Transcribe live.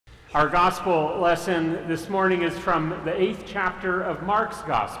Our gospel lesson this morning is from the 8th chapter of Mark's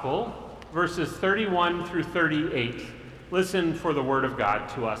gospel, verses 31 through 38. Listen for the word of God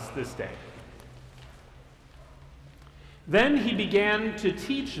to us this day. Then he began to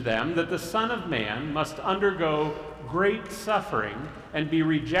teach them that the Son of Man must undergo great suffering and be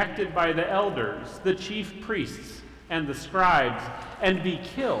rejected by the elders, the chief priests, and the scribes, and be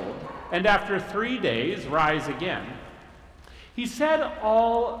killed, and after 3 days rise again. He said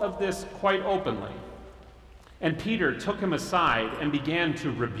all of this quite openly, and Peter took him aside and began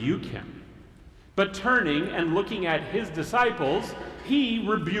to rebuke him. But turning and looking at his disciples, he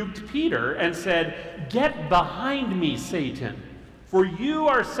rebuked Peter and said, "Get behind me, Satan, for you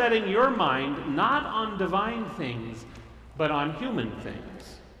are setting your mind not on divine things, but on human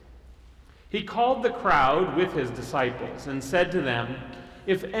things." He called the crowd with his disciples and said to them,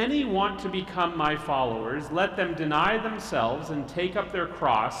 "If any want to become my followers, let them deny themselves and take up their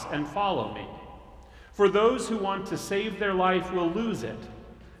cross and follow me. For those who want to save their life will lose it,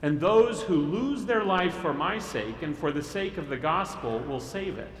 and those who lose their life for my sake and for the sake of the gospel will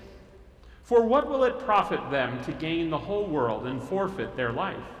save it. For what will it profit them to gain the whole world and forfeit their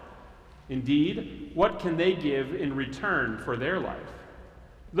life? Indeed, what can they give in return for their life?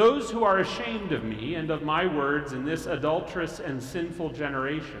 Those who are ashamed of me and of my words in this adulterous and sinful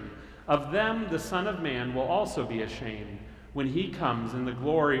generation, of them the Son of Man will also be ashamed when he comes in the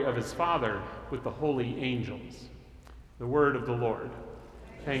glory of his Father with the holy angels." The word of the Lord.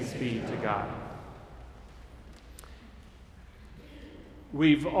 Thanks be to God.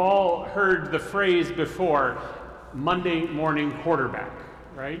 We've all heard the phrase before, Monday morning quarterback,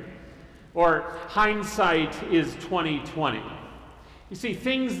 right? Or hindsight is 20/20. You see,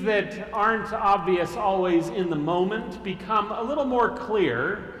 things that aren't obvious always in the moment become a little more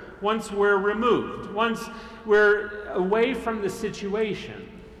clear once we're removed, once we're away from the situation,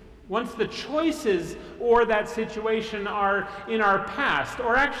 once the choices or that situation are in our past,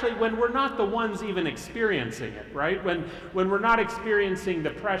 or actually when we're not the ones even experiencing it, right? When we're not experiencing the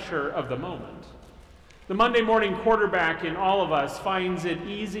pressure of the moment. The Monday morning quarterback in all of us finds it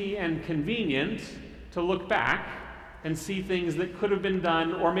easy and convenient to look back and see things that could have been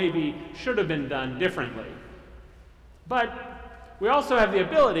done or maybe should have been done differently. But we also have the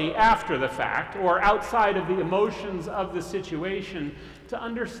ability after the fact or outside of the emotions of the situation to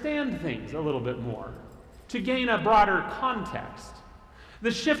understand things a little bit more, to gain a broader context,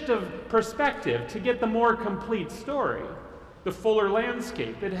 the shift of perspective to get the more complete story, the fuller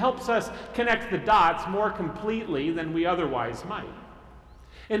landscape. It helps us connect the dots more completely than we otherwise might.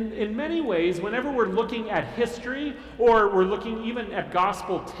 And in many ways, whenever we're looking at history or we're looking even at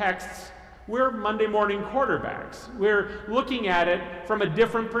gospel texts, we're Monday morning quarterbacks. We're looking at it from a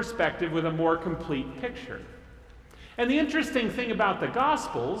different perspective with a more complete picture. And the interesting thing about the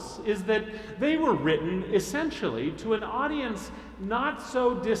Gospels is that they were written essentially to an audience not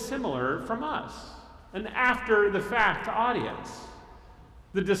so dissimilar from us, an after-the-fact audience.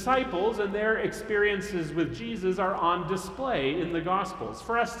 The disciples and their experiences with Jesus are on display in the Gospels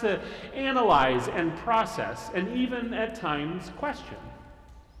for us to analyze and process and even at times question.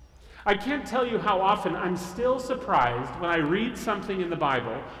 I can't tell you how often I'm still surprised when I read something in the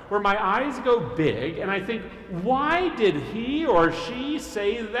Bible where my eyes go big and I think, why did he or she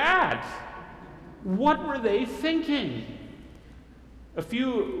say that? What were they thinking? A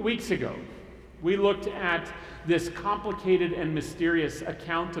few weeks ago, we looked at this complicated and mysterious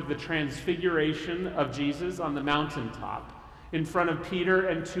account of the transfiguration of Jesus on the mountaintop in front of Peter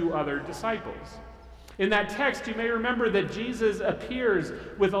and 2 other disciples. In that text, you may remember that Jesus appears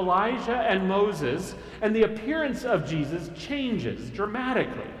with Elijah and Moses, and the appearance of Jesus changes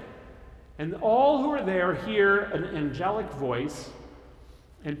dramatically. And all who are there hear an angelic voice,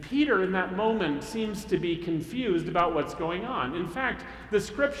 and Peter in that moment seems to be confused about what's going on. In fact, the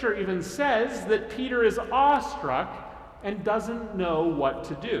scripture even says that Peter is awestruck and doesn't know what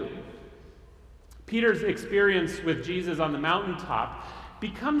to do. Peter's experience with Jesus on the mountaintop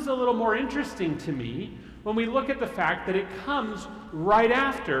becomes a little more interesting to me when we look at the fact that it comes right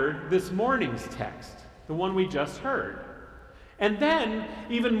after this morning's text, the one we just heard. And then,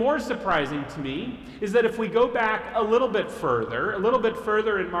 even more surprising to me, is that if we go back a little bit further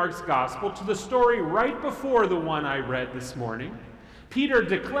in Mark's gospel to the story right before the one I read this morning, Peter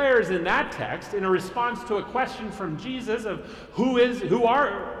declares in that text, in a response to a question from Jesus of who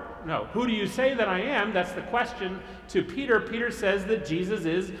do you say that I am? That's the question to Peter. Peter says that Jesus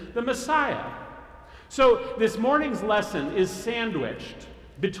is the Messiah. So this morning's lesson is sandwiched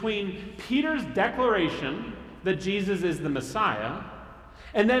between Peter's declaration that Jesus is the Messiah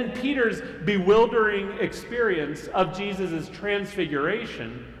And then Peter's bewildering experience of Jesus'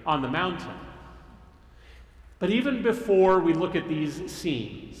 transfiguration on the mountain. But even before we look at these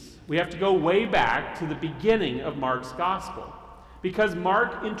scenes, we have to go way back to the beginning of Mark's gospel, because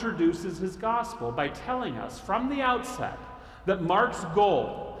Mark introduces his gospel by telling us from the outset that Mark's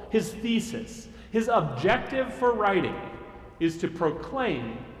goal, his thesis, his objective for writing is to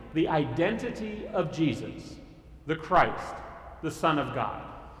proclaim the identity of Jesus, the Christ, the Son of God.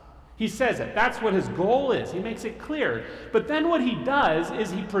 He says it. That's what his goal is. He makes it clear. But then what he does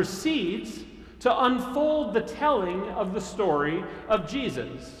is he proceeds to unfold the telling of the story of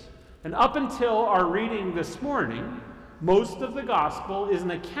Jesus. And up until our reading this morning, most of the gospel is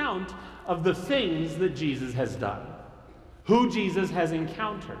an account of the things that Jesus has done, who Jesus has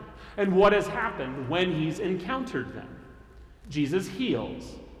encountered, and what has happened when he's encountered them. Jesus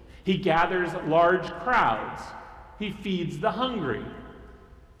heals. He gathers large crowds. He feeds the hungry.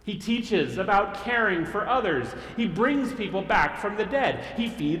 He teaches about caring for others. He brings people back from the dead. He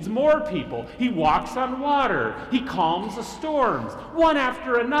feeds more people. He walks on water. He calms the storms. One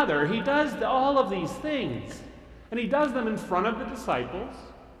after another, he does all of these things. And he does them in front of the disciples,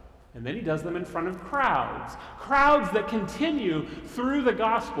 and then he does them in front of crowds. Crowds that continue through the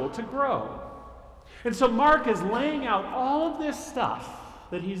gospel to grow. And so Mark is laying out all of this stuff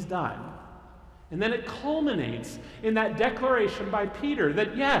that he's done. And then it culminates in that declaration by Peter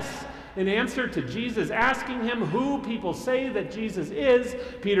that yes, in answer to Jesus asking him who people say that Jesus is,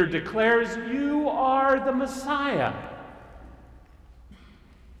 Peter declares, "You are the Messiah."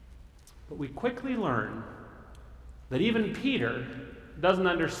 But we quickly learn that even Peter doesn't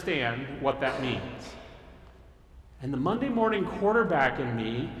understand what that means. And the Monday morning quarterback in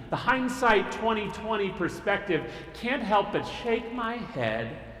me, the hindsight 2020 perspective, can't help but shake my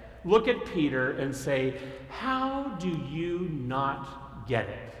head, look at Peter and say, how do you not get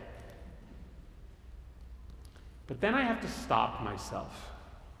it? But then I have to stop myself.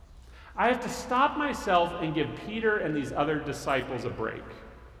 I have to stop myself and give Peter and these other disciples a break.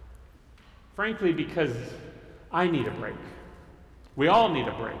 Frankly, because I need a break. We all need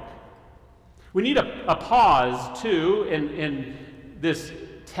a break. We need a pause, too, in this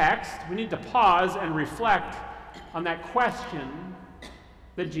text. We need to pause and reflect on that question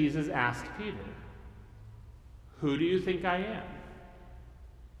that Jesus asked Peter. Who do you think I am?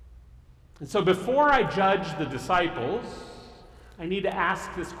 And so before I judge the disciples, I need to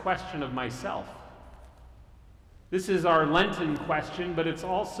ask this question of myself. This is our Lenten question, but it's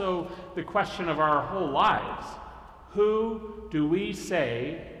also the question of our whole lives. Who do we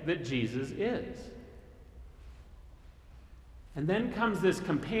say that Jesus is? And then comes this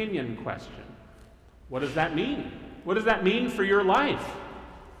companion question. What does that mean? What does that mean for your life?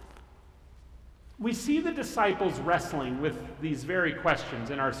 We see the disciples wrestling with these very questions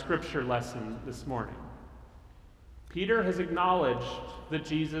in our scripture lesson this morning. Peter has acknowledged that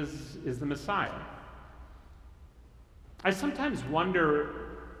Jesus is the Messiah. I sometimes wonder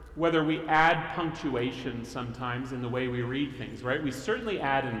whether we add punctuation sometimes in the way we read things, right? We certainly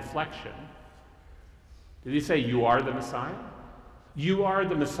add inflection. Did he say, "You are the Messiah"? You are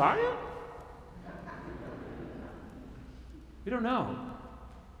the Messiah? We don't know.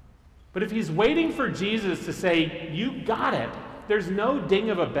 But if he's waiting for Jesus to say, "You got it," there's no ding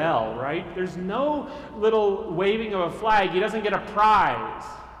of a bell, right? There's no little waving of a flag. He doesn't get a prize.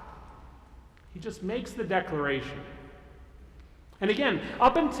 He just makes the declaration. And again,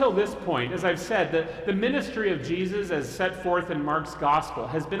 up until this point, as I've said, the ministry of Jesus as set forth in Mark's gospel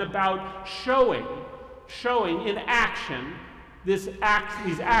has been about showing in action these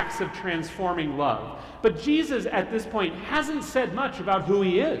acts of transforming love. But Jesus at this point hasn't said much about who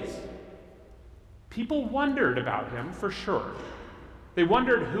he is. People wondered about him for sure. They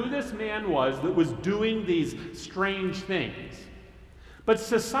wondered who this man was that was doing these strange things. But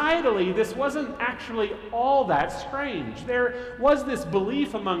societally, this wasn't actually all that strange. There was this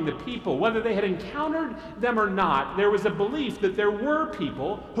belief among the people, whether they had encountered them or not, there was a belief that there were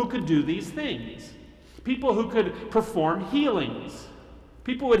people who could do these things. People who could perform healings.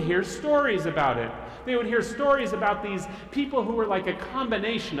 People would hear stories about it. They would hear stories about these people who were like a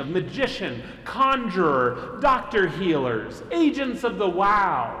combination of magician, conjurer, doctor healers, agents of the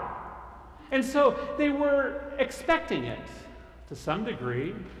wow. And so they were expecting it. To some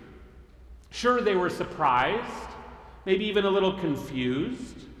degree. Sure, they were surprised, maybe even a little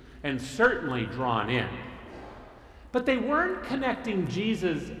confused, and certainly drawn in. But they weren't connecting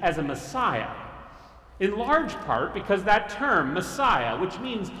Jesus as a Messiah, in large part because that term, Messiah, which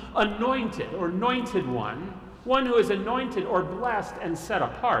means anointed or anointed one, one who is anointed or blessed and set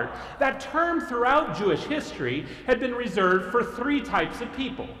apart. That term throughout Jewish history had been reserved for three types of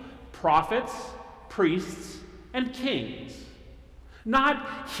people: prophets, priests, and kings.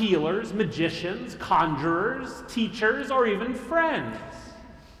 Not healers, magicians, conjurers, teachers, or even friends.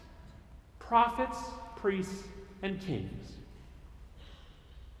 Prophets, priests, and kings.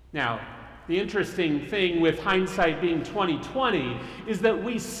 Now, the interesting thing with hindsight being 2020 is that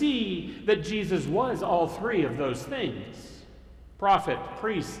we see that Jesus was all three of those things: prophet,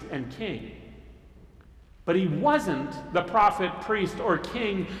 priest, and king. But he wasn't the prophet, priest, or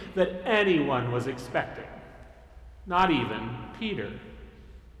king that anyone was expecting. Not even Peter.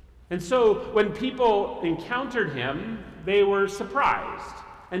 And so when people encountered him, they were surprised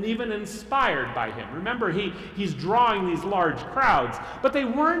and even inspired by him. Remember, he's drawing these large crowds, but they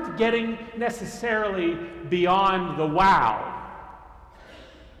weren't getting necessarily beyond the wow.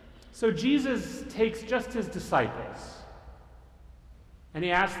 So Jesus takes just his disciples, and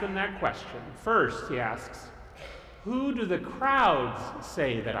he asks them that question. First, he asks, "Who do the crowds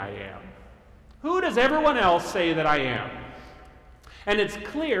say that I am? Who does everyone else say that I am?" And it's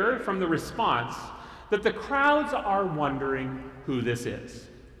clear from the response that the crowds are wondering who this is.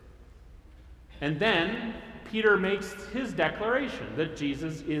 And then Peter makes his declaration that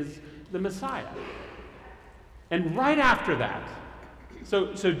Jesus is the Messiah. And right after that, so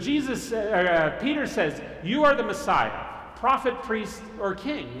Peter says, "You are the Messiah, prophet, priest, or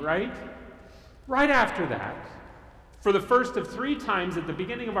king," right? Right after that, for the first of three times at the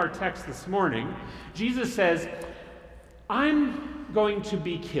beginning of our text this morning, Jesus says, "I'm going to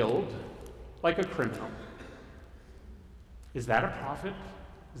be killed like a criminal." Is that a prophet?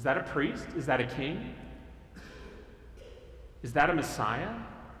 Is that a priest? Is that a king? Is that a Messiah?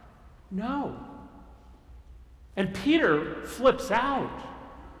 No. And Peter flips out.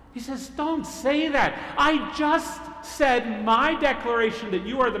 He says, "Don't say that. I just said my declaration that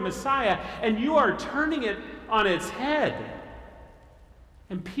you are the Messiah, and you are turning it on its head."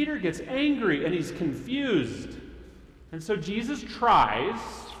 And Peter gets angry and he's confused. And so Jesus tries,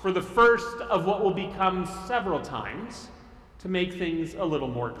 for the first of what will become several times, to make things a little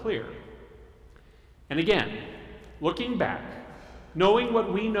more clear. And again, looking back, knowing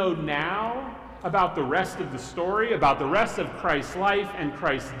what we know now about the rest of the story, about the rest of Christ's life and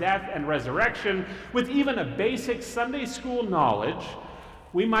Christ's death and resurrection, with even a basic Sunday school knowledge,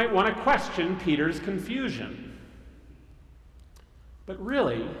 we might want to question Peter's confusion. But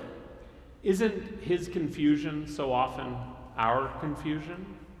really, isn't his confusion so often our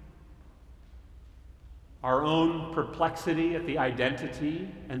confusion? Our own perplexity at the identity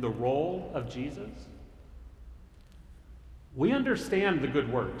and the role of Jesus? We understand the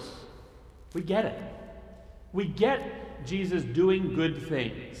good works. We get it. We get Jesus doing good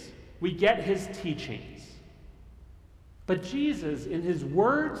things. We get his teachings. But Jesus, in his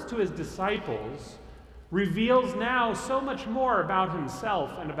words to his disciples, reveals now so much more about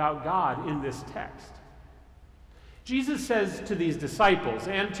himself and about God in this text. Jesus says to these disciples,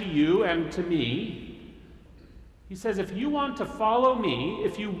 and to you and to me, he says, if you want to follow me,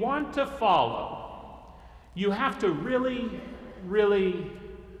 if you want to follow, you have to really, really,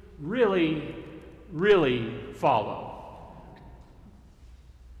 really, really follow.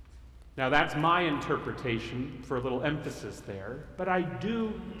 Now that's my interpretation for a little emphasis there, but I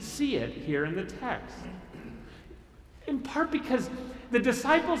do see it here in the text. In part because the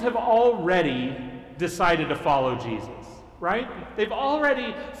disciples have already decided to follow Jesus, right? They've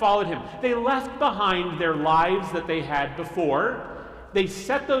already followed him. They left behind their lives that they had before. They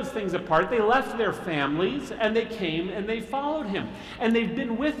set those things apart. They left their families, and they came and they followed him. And they've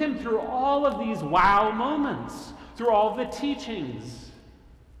been with him through all of these wow moments, through all the teachings,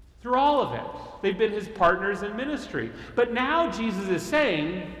 through all of it. They've been his partners in ministry. But now Jesus is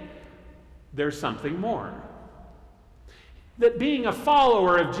saying there's something more. That being a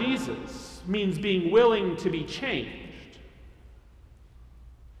follower of Jesus means being willing to be changed.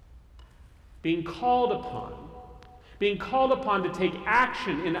 Being called upon to take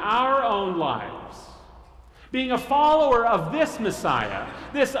action in our own lives. Being a follower of this Messiah,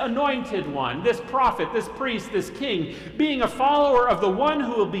 this anointed one, this prophet, this priest, this king. Being a follower of the one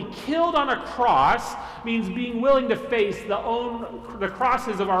who will be killed on a cross means being willing to face the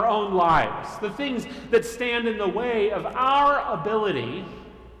crosses of our own lives, the things that stand in the way of our ability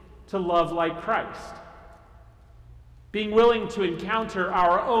to love like Christ. Being willing to encounter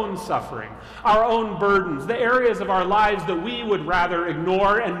our own suffering, our own burdens, the areas of our lives that we would rather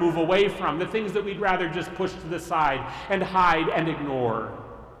ignore and move away from, the things that we'd rather just push to the side and hide and ignore.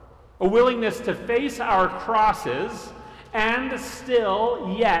 A willingness to face our crosses and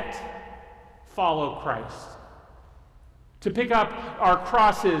still yet follow Christ. to pick up our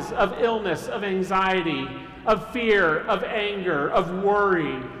crosses of illness, of anxiety, of fear, of anger, of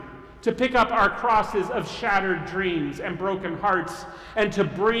worry, to pick up our crosses of shattered dreams and broken hearts, and to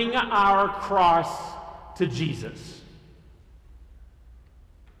bring our cross to Jesus.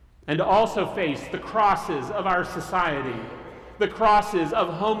 And to also face the crosses of our society, the crosses of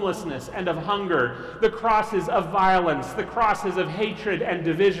homelessness and of hunger, the crosses of violence, the crosses of hatred and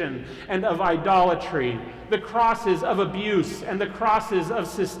division and of idolatry, the crosses of abuse and the crosses of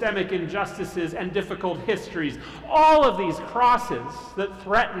systemic injustices and difficult histories. All of these crosses that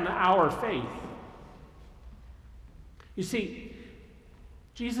threaten our faith. You see,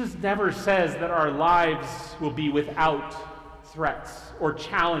 Jesus never says that our lives will be without threats or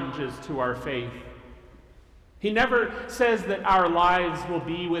challenges to our faith. He never says that our lives will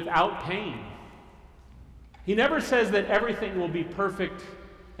be without pain. He never says that everything will be perfect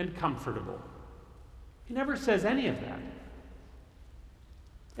and comfortable. He never says any of that.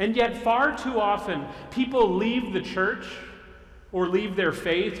 And yet, far too often, people leave the church or leave their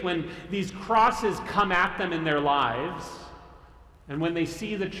faith when these crosses come at them in their lives, and when they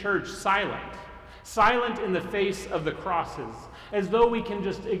see the church silent in the face of the crosses, as though we can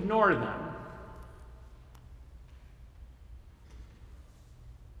just ignore them.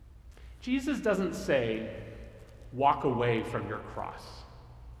 Jesus doesn't say, walk away from your cross.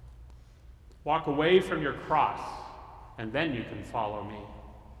 Walk away from your cross, and then you can follow me.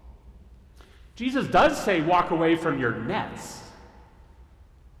 Jesus does say, walk away from your nets,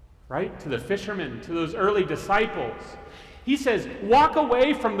 right? To the fishermen, to those early disciples. He says, walk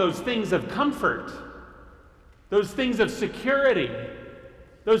away from those things of comfort, those things of security,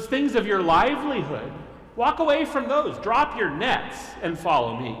 those things of your livelihood. Walk away from those. Drop your nets and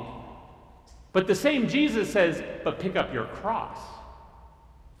follow me. But the same Jesus says, but pick up your cross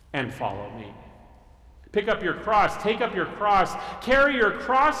and follow me. Pick up your cross, take up your cross, carry your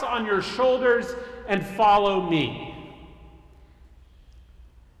cross on your shoulders and follow me.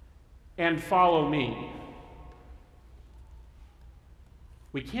 And follow me.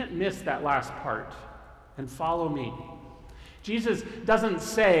 We can't miss that last part, and follow me. Jesus doesn't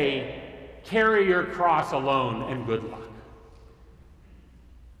say, carry your cross alone and good luck.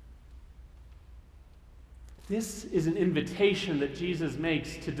 This is an invitation that Jesus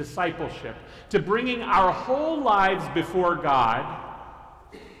makes to discipleship, to bringing our whole lives before God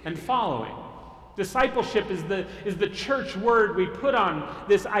and following. Discipleship is the church word we put on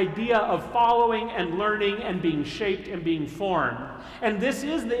this idea of following and learning and being shaped and being formed. And this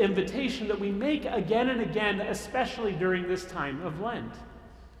is the invitation that we make again and again, especially during this time of Lent.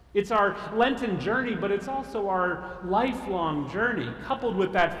 It's our Lenten journey, but it's also our lifelong journey, coupled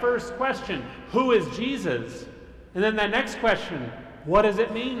with that first question, who is Jesus? And then that next question, what does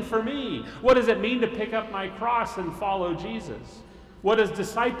it mean for me? What does it mean to pick up my cross and follow Jesus? What does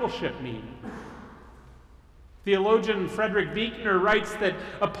discipleship mean? Theologian Frederick Buechner writes that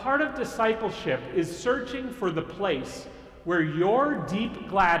a part of discipleship is searching for the place where your deep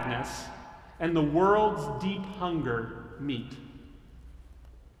gladness and the world's deep hunger meet.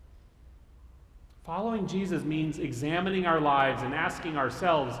 Following Jesus means examining our lives and asking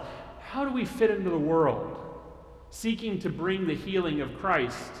ourselves, how do we fit into the world? Seeking to bring the healing of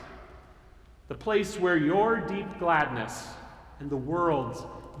Christ, the place where your deep gladness and the world's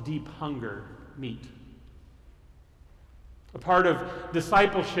deep hunger meet. A part of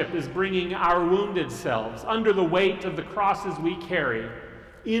discipleship is bringing our wounded selves under the weight of the crosses we carry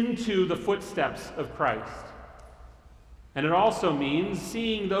into the footsteps of Christ. And it also means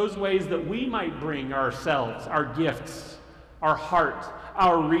seeing those ways that we might bring ourselves, our gifts, our heart,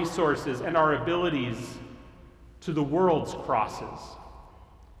 our resources, and our abilities to the world's crosses,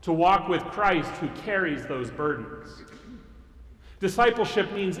 to walk with Christ who carries those burdens.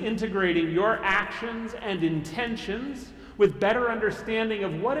 Discipleship means integrating your actions and intentions with better understanding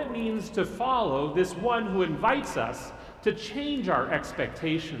of what it means to follow this one who invites us to change our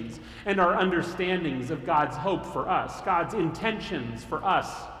expectations and our understandings of God's hope for us, God's intentions for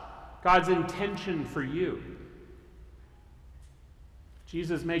us, God's intention for you.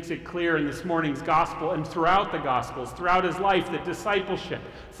 Jesus makes it clear in this morning's gospel and throughout the gospels, throughout his life, that discipleship,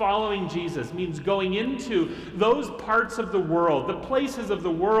 following Jesus, means going into those parts of the world, the places of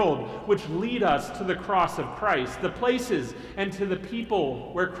the world which lead us to the cross of Christ, the places and to the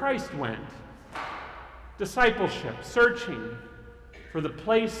people where Christ went. Discipleship, searching for the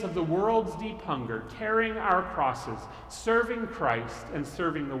place of the world's deep hunger, carrying our crosses, serving Christ and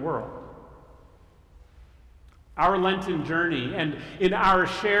serving the world. Our Lenten journey and in our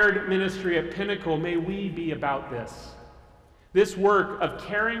shared ministry at Pinnacle, may we be about this work of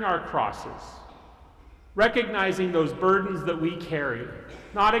carrying our crosses, recognizing those burdens that we carry,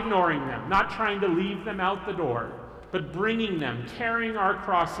 not ignoring them, not trying to leave them out the door, but bringing them, carrying our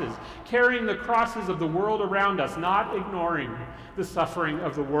crosses, carrying the crosses of the world around us, not ignoring the suffering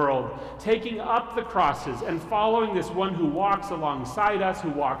of the world, taking up the crosses and following this one who walks alongside us,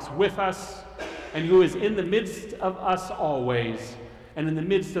 who walks with us, and who is in the midst of us always, and in the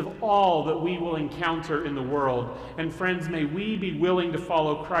midst of all that we will encounter in the world. And friends, may we be willing to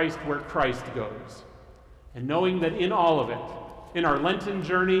follow Christ where Christ goes, and knowing that in all of it, in our Lenten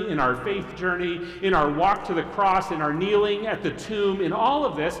journey, in our faith journey, in our walk to the cross, in our kneeling at the tomb, in all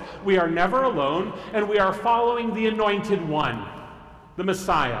of this, we are never alone, and we are following the Anointed One, the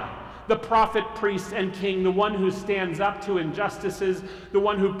Messiah, the prophet, priest, and king, the one who stands up to injustices, the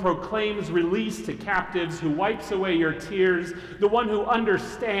one who proclaims release to captives, who wipes away your tears, the one who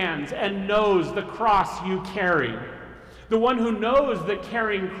understands and knows the cross you carry, the one who knows that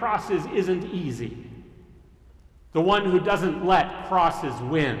carrying crosses isn't easy, the one who doesn't let crosses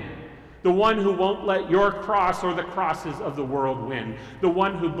win, the one who won't let your cross or the crosses of the world win, the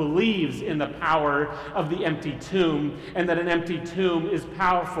one who believes in the power of the empty tomb, and that an empty tomb is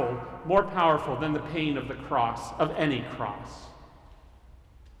powerful, more powerful than the pain of the cross, of any cross.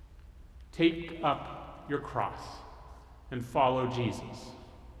 Take up your cross and follow Jesus.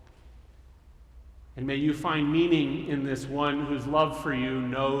 And may you find meaning in this one whose love for you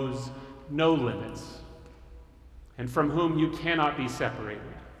knows no limits, and from whom you cannot be separated.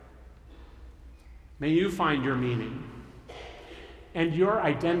 May you find your meaning and your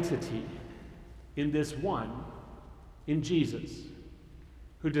identity in this one, in Jesus,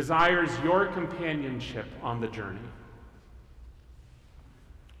 who desires your companionship on the journey.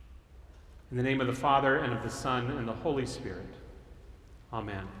 In the name of the Father, and of the Son, and the Holy Spirit.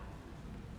 Amen.